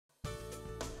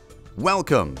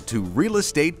Welcome to Real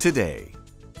Estate Today.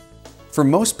 For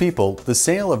most people, the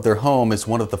sale of their home is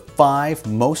one of the 5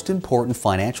 most important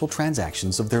financial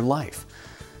transactions of their life.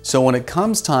 So when it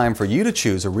comes time for you to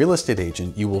choose a real estate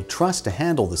agent you will trust to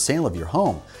handle the sale of your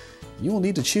home, you will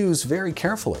need to choose very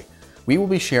carefully. We will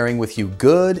be sharing with you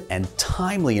good and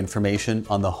timely information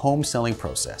on the home selling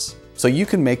process, so you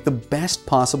can make the best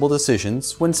possible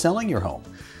decisions when selling your home.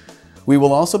 We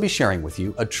will also be sharing with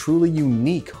you a truly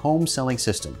unique home selling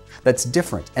system that's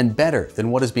different and better than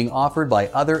what is being offered by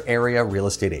other area real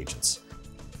estate agents.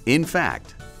 In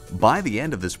fact, by the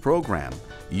end of this program,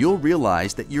 you'll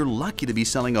realize that you're lucky to be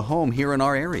selling a home here in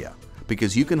our area,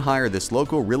 because you can hire this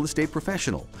local real estate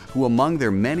professional who, among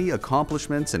their many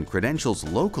accomplishments and credentials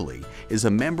locally, is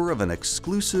a member of an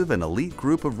exclusive and elite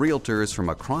group of realtors from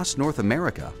across North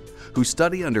America who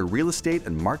study under real estate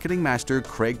and marketing master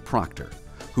Craig Proctor,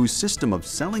 whose system of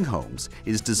selling homes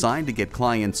is designed to get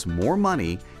clients more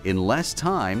money in less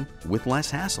time with less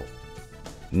hassle.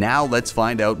 Now let's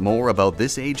find out more about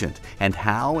this agent and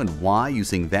how and why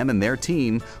using them and their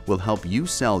team will help you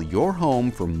sell your home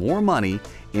for more money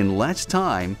in less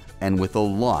time and with a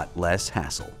lot less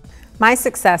hassle. My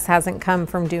success hasn't come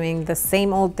from doing the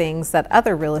same old things that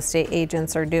other real estate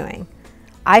agents are doing.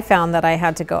 I found that I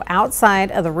had to go outside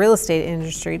of the real estate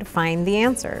industry to find the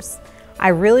answers. I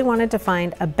really wanted to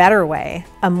find a better way,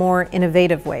 a more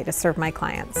innovative way to serve my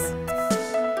clients.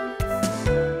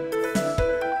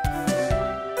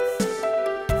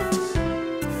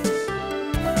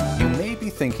 You may be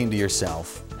thinking to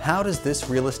yourself, how does this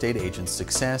real estate agent's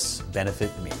success benefit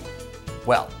me?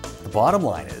 Well, the bottom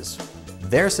line is,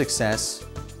 their success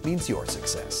means your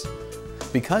success.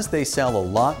 Because they sell a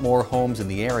lot more homes in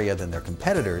the area than their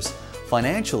competitors,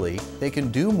 financially, they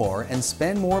can do more and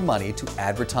spend more money to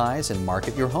advertise and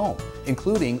market your home,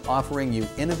 including offering you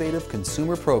innovative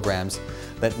consumer programs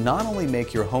that not only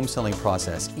make your home selling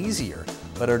process easier,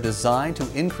 but are designed to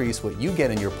increase what you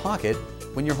get in your pocket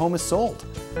when your home is sold.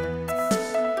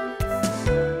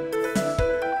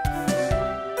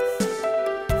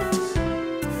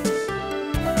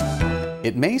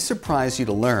 It may surprise you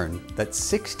to learn that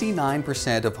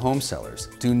 69% of home sellers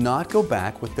do not go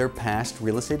back with their past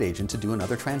real estate agent to do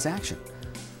another transaction.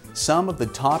 Some of the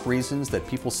top reasons that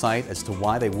people cite as to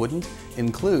why they wouldn't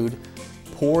include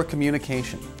poor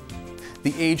communication.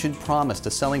 The agent promised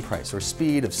a selling price or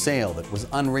speed of sale that was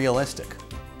unrealistic.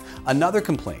 Another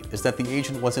complaint is that the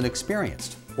agent wasn't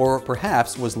experienced, or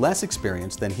perhaps was less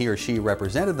experienced than he or she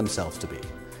represented themselves to be,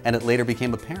 and it later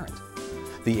became apparent.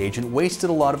 The agent wasted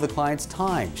a lot of the client's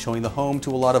time showing the home to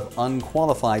a lot of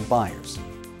unqualified buyers.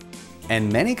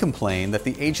 And many complain that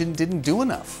the agent didn't do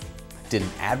enough,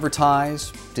 didn't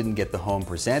advertise, didn't get the home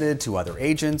presented to other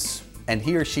agents, and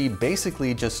he or she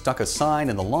basically just stuck a sign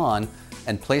in the lawn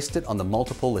and placed it on the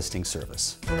multiple listing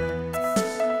service.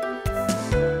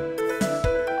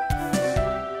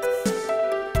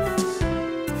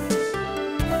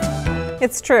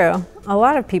 It's true. A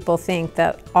lot of people think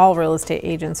that all real estate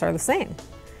agents are the same.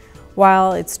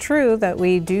 While it's true that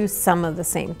we do some of the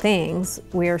same things,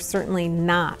 we are certainly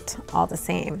not all the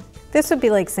same. This would be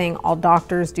like saying all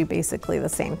doctors do basically the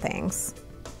same things,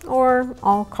 or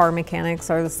all car mechanics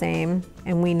are the same,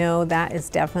 and we know that is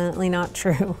definitely not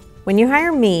true. When you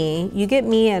hire me, you get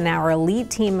me and our elite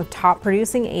team of top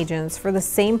producing agents for the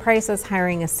same price as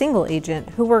hiring a single agent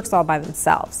who works all by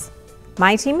themselves.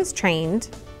 My team is trained,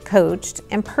 coached,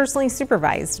 and personally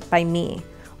supervised by me.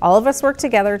 All of us work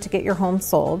together to get your home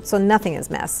sold, so nothing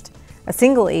is missed. A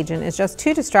single agent is just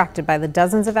too distracted by the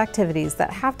dozens of activities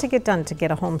that have to get done to get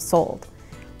a home sold.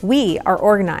 We are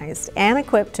organized and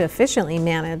equipped to efficiently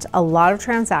manage a lot of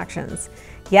transactions,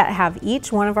 yet have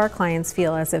each one of our clients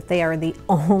feel as if they are the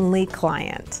only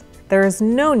client. There is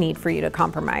no need for you to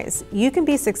compromise. You can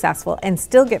be successful and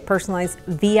still get personalized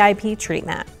VIP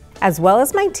treatment. As well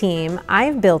as my team,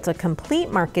 I've built a complete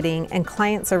marketing and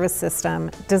client service system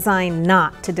designed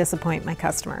not to disappoint my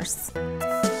customers.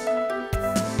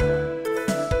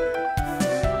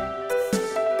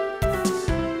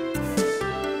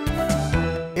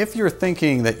 If you're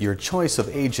thinking that your choice of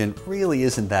agent really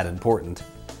isn't that important,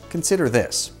 consider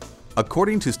this.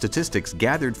 According to statistics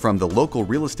gathered from the local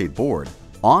real estate board,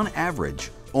 on average,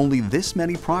 only this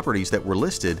many properties that were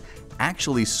listed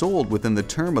actually sold within the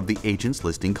term of the agent's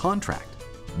listing contract.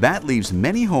 That leaves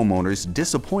many homeowners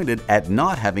disappointed at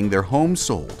not having their home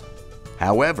sold.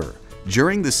 However,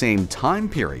 during the same time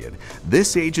period,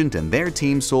 this agent and their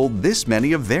team sold this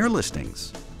many of their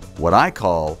listings. What I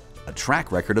call a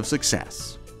track record of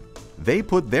success. They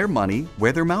put their money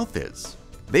where their mouth is.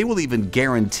 They will even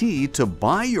guarantee to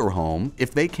buy your home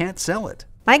if they can't sell it.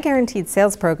 My Guaranteed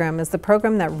Sales program is the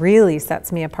program that really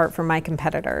sets me apart from my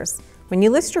competitors. When you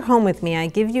list your home with me, I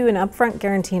give you an upfront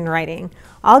guarantee in writing.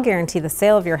 I'll guarantee the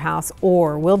sale of your house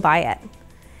or we'll buy it.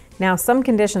 Now, some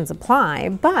conditions apply,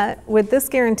 but with this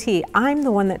guarantee, I'm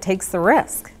the one that takes the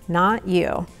risk, not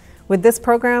you. With this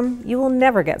program, you will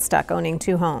never get stuck owning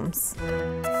two homes.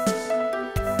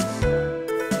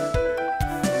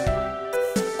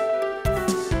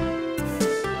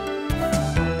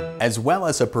 As well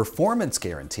as a performance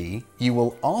guarantee, you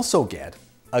will also get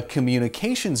a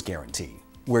communications guarantee,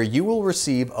 where you will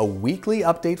receive a weekly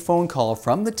update phone call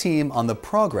from the team on the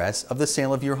progress of the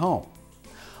sale of your home.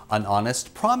 An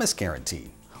honest promise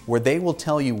guarantee, where they will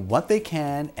tell you what they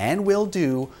can and will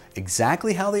do,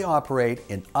 exactly how they operate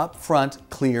in upfront,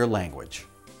 clear language.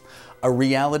 A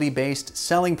reality-based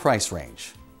selling price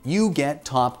range. You get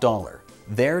top dollar.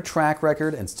 Their track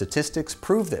record and statistics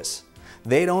prove this.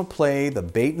 They don't play the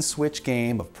bait and switch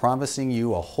game of promising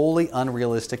you a wholly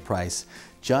unrealistic price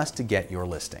just to get your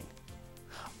listing.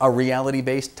 A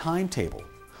reality-based timetable,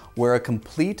 where a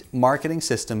complete marketing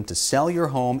system to sell your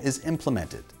home is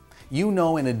implemented. You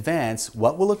know in advance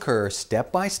what will occur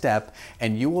step by step,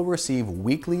 and you will receive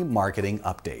weekly marketing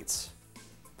updates.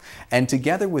 And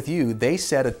together with you, they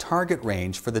set a target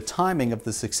range for the timing of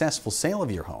the successful sale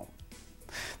of your home.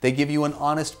 They give you an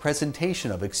honest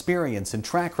presentation of experience and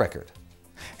track record.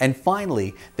 And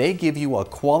finally, they give you a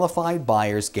qualified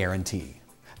buyer's guarantee.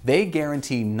 They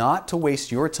guarantee not to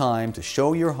waste your time to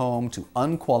show your home to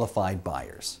unqualified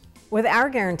buyers. With our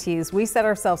guarantees, we set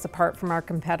ourselves apart from our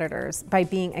competitors by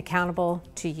being accountable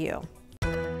to you.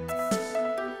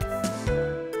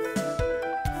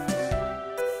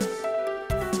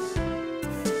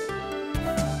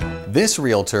 This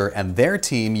realtor and their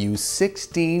team use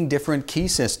 16 different key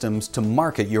systems to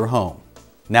market your home.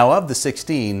 Now, of the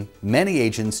 16, many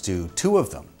agents do 2 of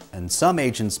them, and some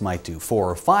agents might do 4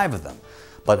 or 5 of them,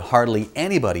 but hardly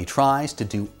anybody tries to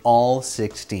do all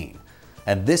 16.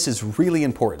 And this is really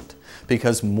important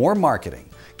because more marketing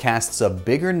casts a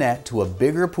bigger net to a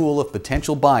bigger pool of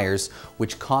potential buyers,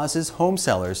 which causes home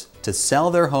sellers to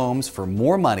sell their homes for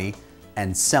more money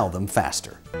and sell them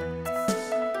faster.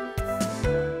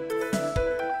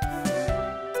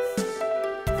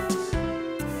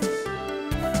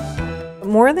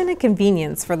 More than a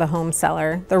convenience for the home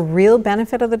seller, the real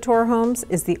benefit of the tour homes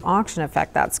is the auction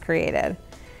effect that's created.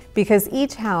 Because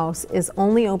each house is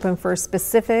only open for a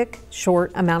specific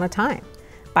short amount of time.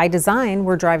 By design,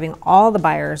 we're driving all the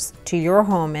buyers to your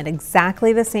home at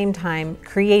exactly the same time,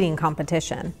 creating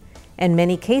competition. In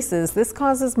many cases, this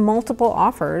causes multiple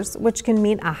offers, which can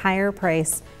mean a higher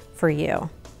price for you.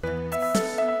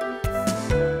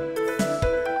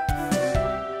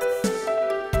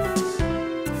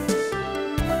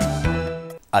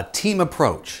 A team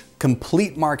approach,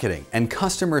 complete marketing, and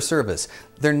customer service.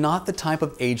 They're not the type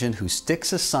of agent who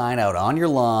sticks a sign out on your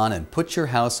lawn and puts your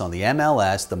house on the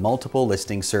MLS, the multiple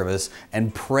listing service,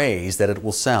 and prays that it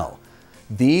will sell.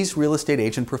 These real estate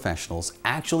agent professionals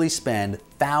actually spend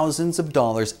thousands of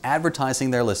dollars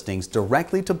advertising their listings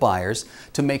directly to buyers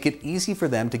to make it easy for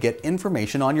them to get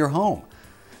information on your home.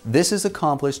 This is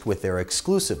accomplished with their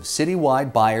exclusive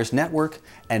citywide buyers network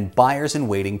and buyers in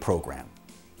waiting program.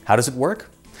 How does it work?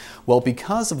 Well,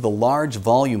 because of the large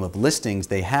volume of listings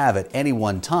they have at any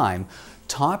one time,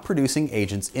 top producing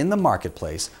agents in the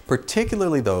marketplace,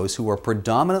 particularly those who are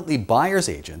predominantly buyer's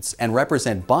agents and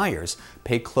represent buyers,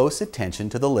 pay close attention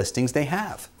to the listings they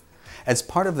have. As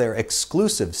part of their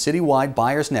exclusive citywide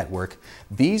buyers network,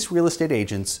 these real estate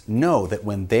agents know that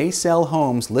when they sell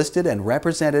homes listed and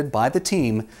represented by the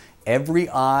team, every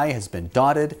I has been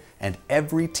dotted and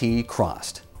every T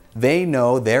crossed. They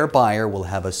know their buyer will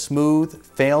have a smooth,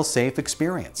 fail-safe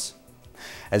experience.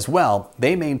 As well,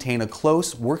 they maintain a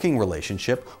close working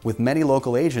relationship with many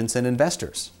local agents and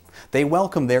investors. They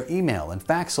welcome their email and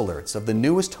fax alerts of the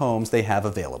newest homes they have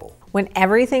available. When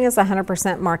everything is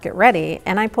 100% market ready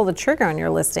and I pull the trigger on your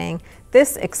listing,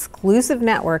 this exclusive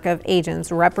network of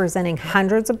agents representing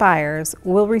hundreds of buyers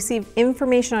will receive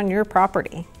information on your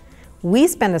property. We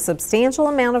spend a substantial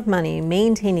amount of money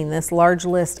maintaining this large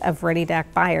list of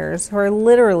ready-to-act buyers who are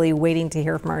literally waiting to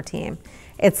hear from our team.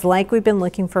 It's like we've been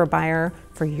looking for a buyer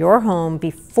for your home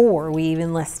before we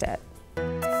even list it.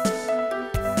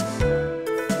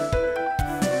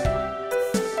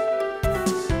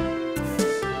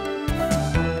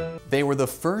 They were the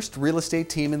first real estate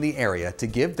team in the area to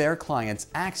give their clients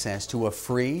access to a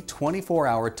free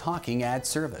 24-hour talking ad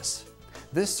service.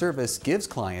 This service gives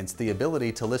clients the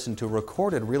ability to listen to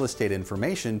recorded real estate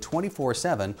information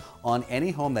 24/7 on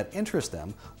any home that interests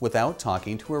them without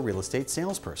talking to a real estate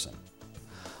salesperson.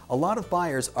 A lot of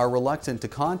buyers are reluctant to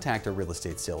contact a real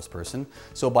estate salesperson,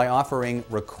 so by offering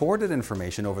recorded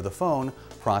information over the phone,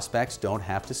 prospects don't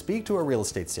have to speak to a real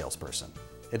estate salesperson.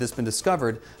 It has been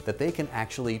discovered that they can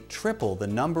actually triple the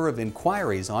number of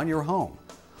inquiries on your home.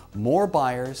 More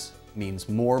buyers means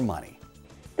more money.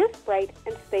 This bright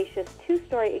and spacious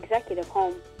two-story executive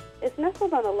home is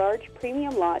nestled on a large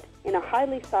premium lot in a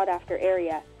highly sought-after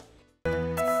area.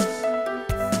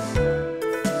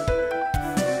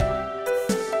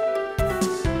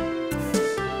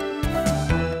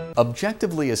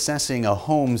 Objectively assessing a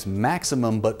home's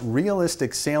maximum but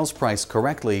realistic sales price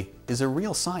correctly is a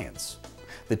real science.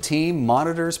 The team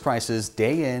monitors prices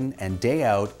day in and day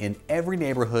out in every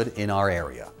neighborhood in our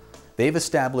area. They've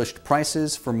established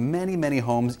prices for many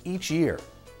homes each year.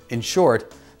 In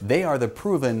short, they are the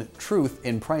proven truth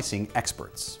in pricing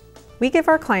experts. We give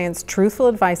our clients truthful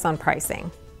advice on pricing,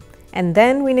 and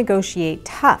then we negotiate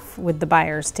tough with the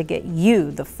buyers to get you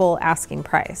the full asking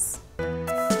price.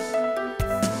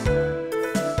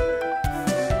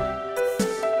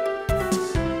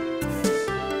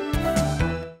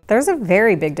 There's a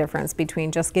very big difference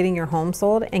between just getting your home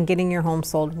sold and getting your home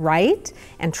sold right,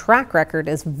 and track record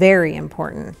is very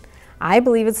important. I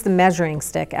believe it's the measuring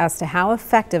stick as to how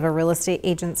effective a real estate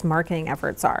agent's marketing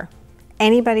efforts are.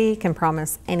 Anybody can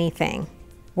promise anything.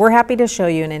 We're happy to show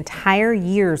you an entire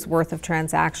year's worth of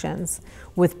transactions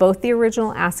with both the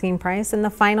original asking price and the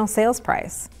final sales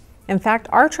price. In fact,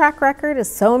 our track record is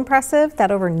so impressive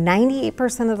that over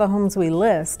 98% of the homes we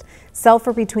list sell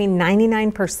for between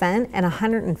 99% and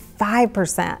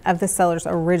 105% of the seller's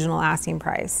original asking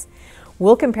price.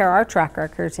 We'll compare our track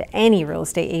record to any real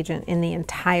estate agent in the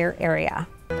entire area.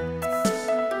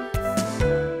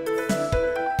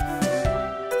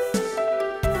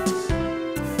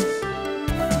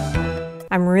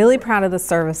 I'm really proud of the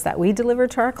service that we deliver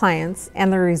to our clients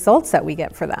and the results that we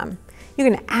get for them. You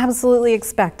can absolutely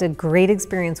expect a great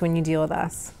experience when you deal with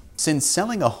us. Since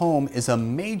selling a home is a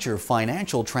major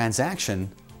financial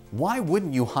transaction, why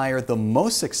wouldn't you hire the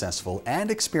most successful and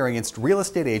experienced real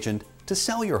estate agent to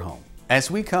sell your home?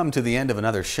 As we come to the end of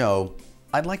another show,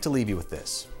 I'd like to leave you with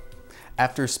this.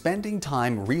 After spending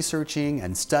time researching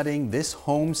and studying this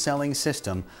home selling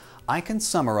system, I can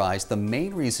summarize the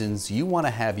main reasons you want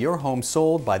to have your home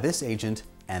sold by this agent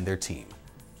and their team.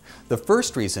 The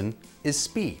first reason is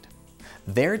speed.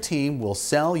 Their team will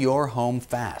sell your home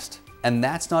fast. And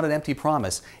that's not an empty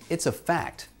promise, it's a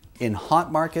fact. In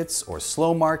hot markets or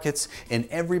slow markets, in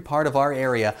every part of our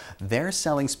area, their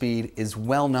selling speed is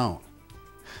well known.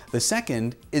 The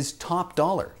second is top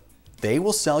dollar. They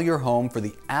will sell your home for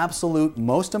the absolute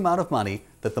most amount of money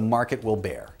that the market will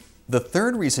bear. The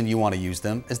third reason you want to use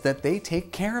them is that they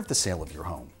take care of the sale of your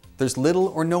home. There's little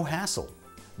or no hassle.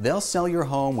 They'll sell your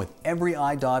home with every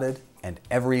I dotted and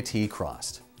every T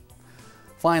crossed.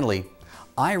 Finally,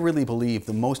 I really believe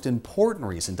the most important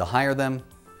reason to hire them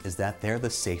is that they're the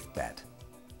safe bet.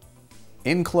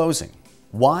 In closing,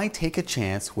 why take a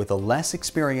chance with a less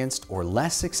experienced or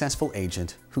less successful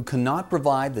agent who cannot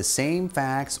provide the same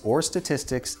facts or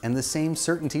statistics and the same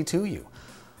certainty to you?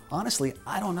 Honestly,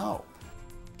 I don't know.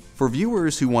 For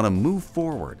viewers who want to move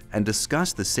forward and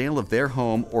discuss the sale of their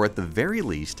home, or at the very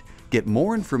least, get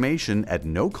more information at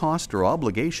no cost or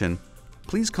obligation,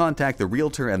 please contact the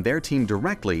Realtor and their team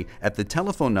directly at the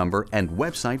telephone number and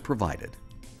website provided.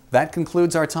 That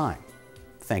concludes our time.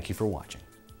 Thank you for watching.